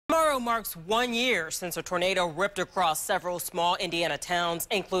Tomorrow marks 1 year since a tornado ripped across several small Indiana towns,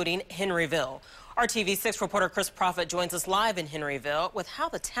 including Henryville. Our TV6 reporter Chris Prophet joins us live in Henryville with how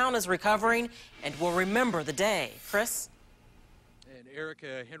the town is recovering and will remember the day. Chris? And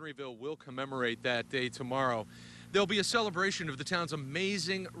Erica, Henryville will commemorate that day tomorrow. There'll be a celebration of the town's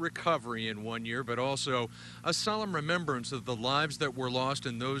amazing recovery in 1 year, but also a solemn remembrance of the lives that were lost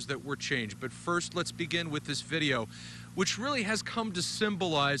and those that were changed. But first, let's begin with this video, which really has come to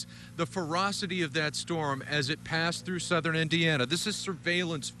symbolize the ferocity of that storm as it passed through southern Indiana. This is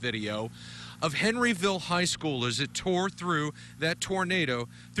surveillance video of Henryville High School as it tore through that tornado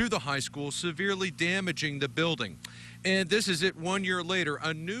through the high school, severely damaging the building. And this is it 1 year later,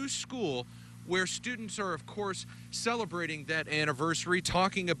 a new school where students are, of course, celebrating that anniversary,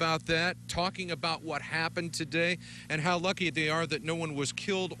 talking about that, talking about what happened today, and how lucky they are that no one was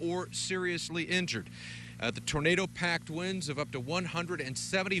killed or seriously injured. The tornado-packed winds of up to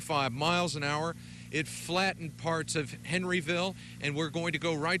 175 miles an hour. It flattened parts of Henryville, and we're going to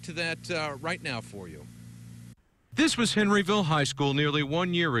go right to that right now for you. This was Henryville High School nearly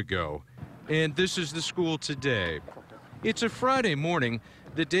 1 year ago, and this is the school today. It's a Friday morning,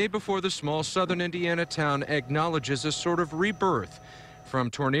 the day before the small southern Indiana town acknowledges a sort of rebirth from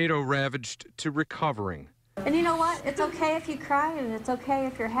tornado-ravaged to recovering. And you know what? It's okay if you cry, and it's okay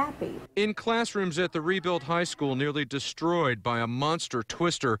if you're happy. In classrooms at the rebuilt high school nearly destroyed by a monster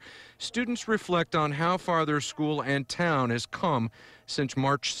twister, students reflect on how far their school and town has come since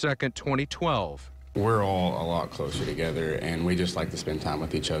March 2nd, 2012. We're all a lot closer together, and we just like to spend time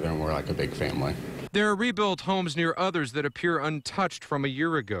with each other, and we're like a big family. There are rebuilt homes near others that appear untouched from a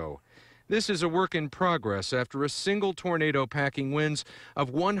year ago. This is a work in progress after a single tornado packing winds of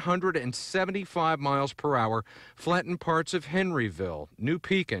 175 miles per hour flattened parts of Henryville, New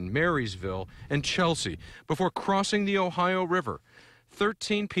Pekin, Marysville, and Chelsea before crossing the Ohio River.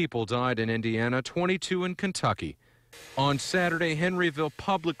 13 people died in Indiana, 22 in Kentucky. On Saturday, Henryville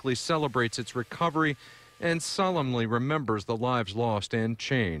publicly celebrates its recovery and solemnly remembers the lives lost and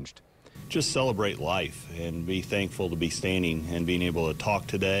changed. Just celebrate life and be thankful to be standing and being able to talk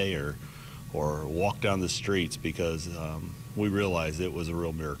today or walk down the streets, because we realize it was a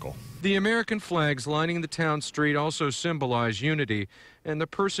real miracle. The American flags lining the town street also symbolize unity and the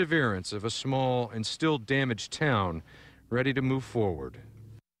perseverance of a small and still damaged town ready to move forward.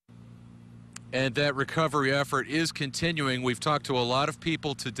 And that recovery effort is continuing. We've talked to a lot of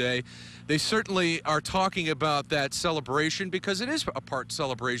people today. They certainly are talking about that celebration, because it is a part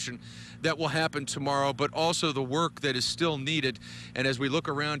celebration that will happen tomorrow, but also the work that is still needed. And as we look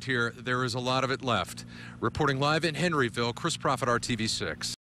around here, there is a lot of it left. Reporting live in Henryville, Chris Prophet, RTV6.